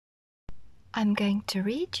I'm going to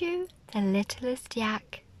read you The Littlest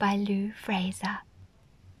Yak by Lou Fraser.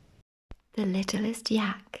 The Littlest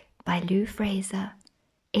Yak by Lou Fraser,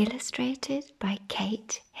 illustrated by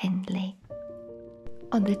Kate Hindley.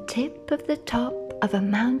 On the tip of the top of a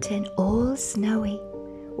mountain all snowy,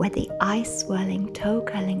 where the ice-swirling,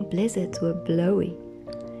 toe-curling blizzards were blowy,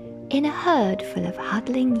 in a herd full of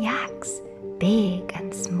huddling yaks, big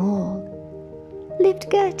and small,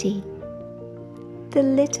 lived Gertie, the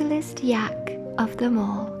littlest yak of them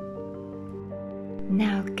all.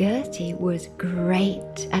 Now Gertie was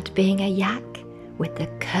great at being a yak, with the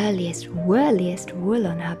curliest, whirliest wool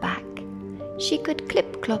on her back. She could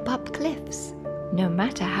clip-clop up cliffs, no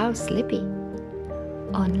matter how slippy,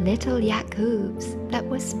 on little yak hooves that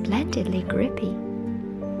were splendidly grippy.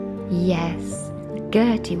 Yes,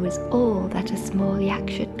 Gertie was all that a small yak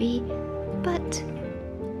should be, but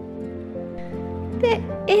there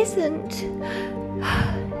isn't,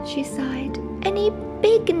 she sighed, any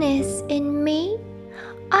bigness in me.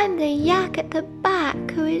 I'm the yak at the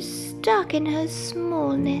back who is stuck in her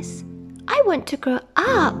smallness. I want to grow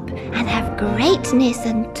up and have greatness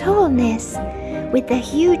and tallness, with the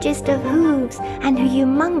hugest of hooves and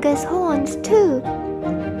humongous horns too.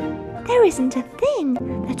 There isn't a thing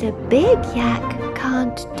that a big yak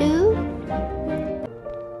can't do.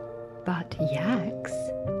 But yaks,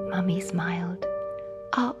 Mummy smiled,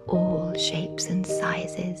 are all shapes and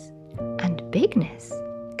sizes, and bigness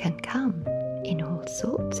can come in all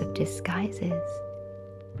sorts of disguises.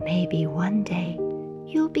 Maybe one day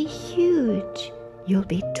you'll be huge, you'll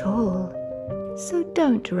be tall, so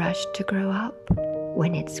don't rush to grow up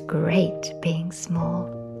when it's great being small.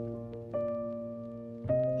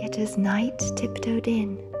 Yet as night tiptoed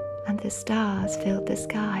in and the stars filled the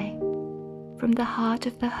sky, from the heart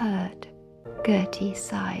of the herd, Gertie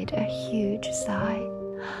sighed a huge sigh.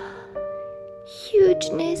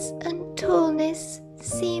 Hugeness and tallness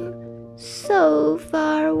seem so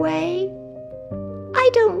far away. I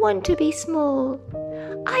don't want to be small.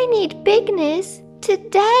 I need bigness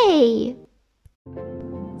today.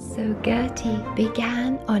 So Gertie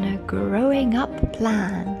began on a growing up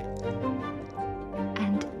plan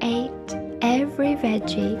and ate every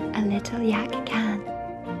veggie a little yak can.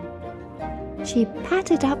 She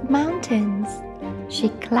pattered up mountains, she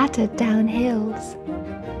clattered down hills,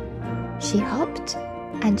 she hopped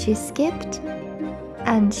and she skipped,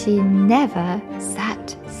 and she never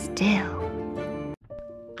sat still.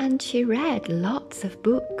 And she read lots of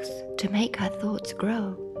books to make her thoughts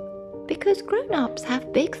grow, because grown-ups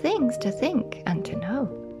have big things to think and to know.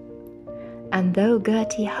 And though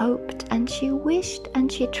Gertie hoped and she wished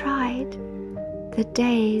and she tried, the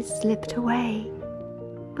days slipped away,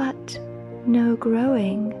 but no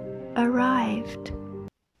growing arrived.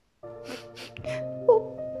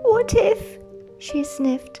 What if, she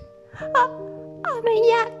sniffed, I'm a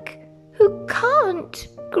yak who can't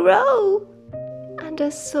grow? And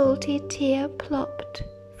a salty tear plopped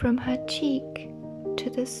from her cheek to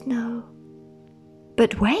the snow.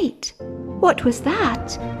 But wait, what was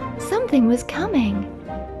that? Something was coming.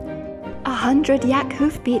 100 yak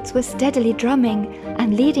hoofbeats were steadily drumming,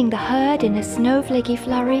 and leading the herd in a snowflakey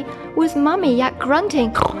flurry was Mummy Yak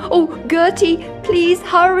grunting, "Oh, Gertie, please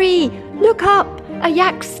hurry! Look up! A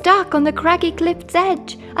yak stuck on the craggy cliff's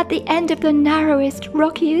edge at the end of the narrowest,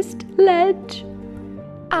 rockiest ledge.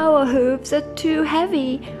 Our hooves are too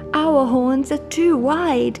heavy, our horns are too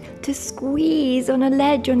wide to squeeze on a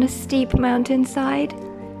ledge on a steep mountainside.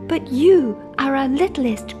 But you are our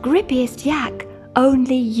littlest, grippiest yak.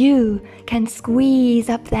 Only you can squeeze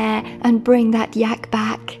up there and bring that yak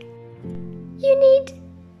back." You need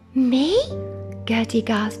me? Gertie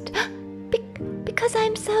gasped. Because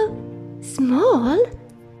I'm so small?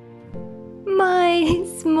 My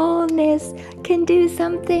smallness can do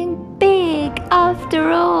something big after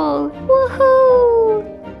all. Woohoo!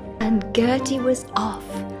 And Gertie was off.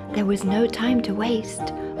 There was no time to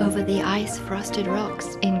waste over the ice-frosted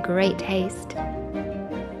rocks in great haste.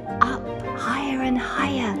 Up higher and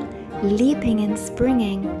higher, leaping and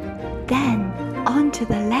springing, then onto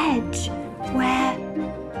the ledge where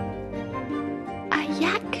a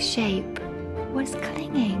yak shape was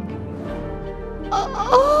clinging.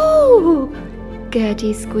 Oh!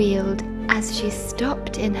 Gertie squealed as she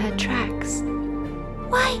stopped in her tracks.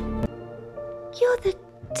 Why, you're the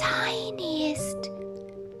tiniest,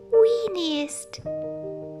 weeniest,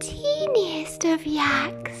 teeniest of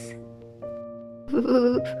yaks.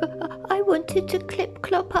 I wanted to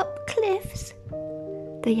clip-clop up cliffs.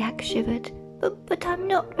 The yak shivered, but I'm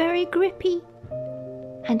not very grippy.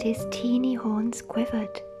 And his teeny horns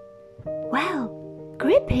quivered. Well,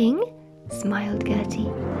 gripping, smiled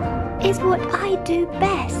Gertie, is what I do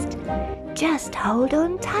best, Just hold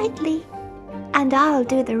on tightly, and I'll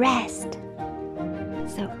do the rest."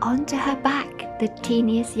 So onto her back the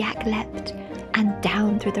teeniest yak leapt, and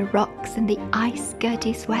down through the rocks and the ice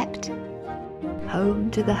Gertie swept. Home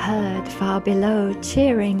to the herd far below,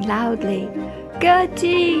 cheering loudly.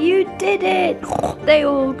 "Gertie, you did it!" They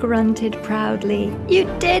all grunted proudly. "You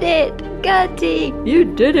did it! Gertie, you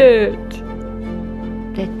did it!"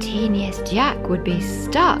 "The teeniest yak would be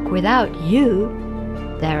stuck without you.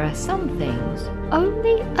 There are some things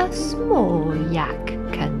only a small yak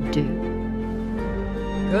can do."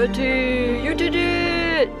 "Gertie, you did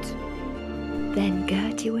it!" Then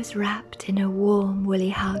Gertie was wrapped in a warm woolly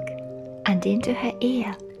hug, and into her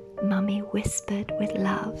ear Mummy whispered with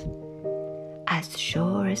love, "As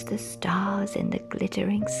sure as the stars in the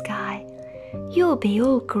glittering sky, you'll be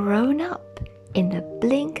all grown up in the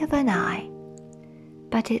blink of an eye.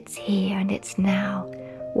 But it's here and it's now,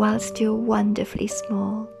 whilst you're wonderfully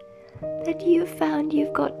small, that you've found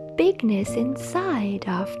you've got bigness inside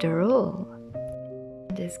after all."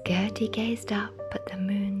 And as Gertie gazed up at the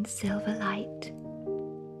moon's silver light,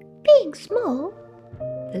 "Being small,"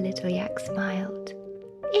 the little yak smiled,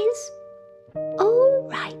 "is all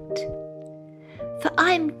right. For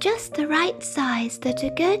I'm just the right size that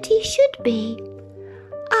a Gertie should be.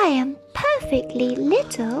 I am perfectly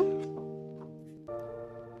little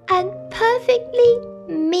and perfectly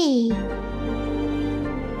me."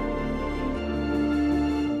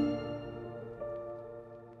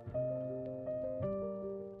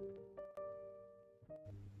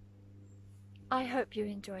 I hope you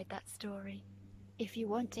enjoyed that story. If you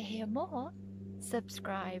want to hear more,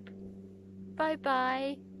 subscribe.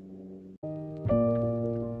 Bye-bye.